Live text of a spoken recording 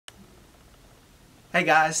Hey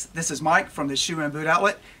guys, this is Mike from the Shoe and Boot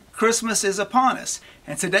Outlet. Christmas is upon us,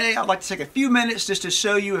 and today I'd like to take a few minutes just to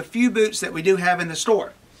show you a few boots that we do have in the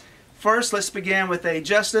store. First, let's begin with a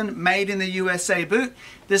Justin Made in the USA boot.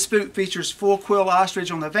 This boot features full quill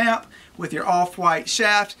ostrich on the vamp with your off-white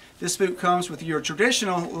shaft. This boot comes with your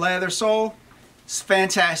traditional leather sole. It's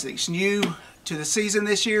fantastic. It's new to the season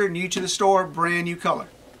this year, new to the store, brand new color.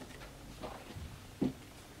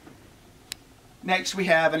 Next we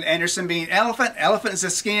have an Anderson Bean Elephant. Elephant is a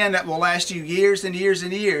skin that will last you years and years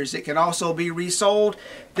and years. It can also be resold.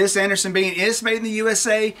 This Anderson Bean is made in the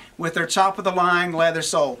USA with their top of the line leather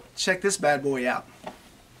sole. Check this bad boy out.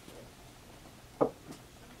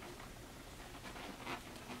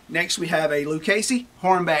 Next we have a Lucchese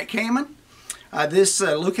Hornback Cayman. This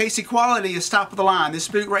Lucchese quality is top of the line. This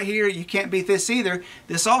boot right here, you can't beat this either.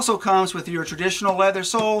 This also comes with your traditional leather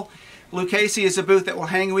sole. Lucchese is a boot that will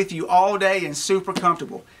hang with you all day and super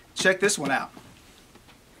comfortable. Check this one out.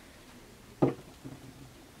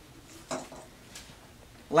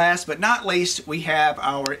 Last but not least, we have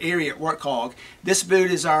our Ariat Work Hog. This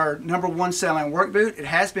boot is our #1 selling work boot. It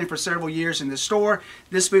has been for several years in the store.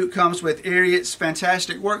 This boot comes with Ariat's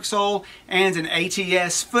fantastic work sole and an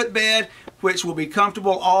ATS footbed, which will be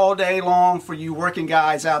comfortable all day long for you working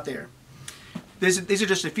guys out there. These are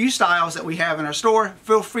just a few styles that we have in our store.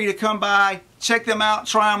 Feel free to come by, check them out,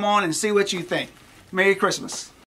 try them on, and see what you think. Merry Christmas.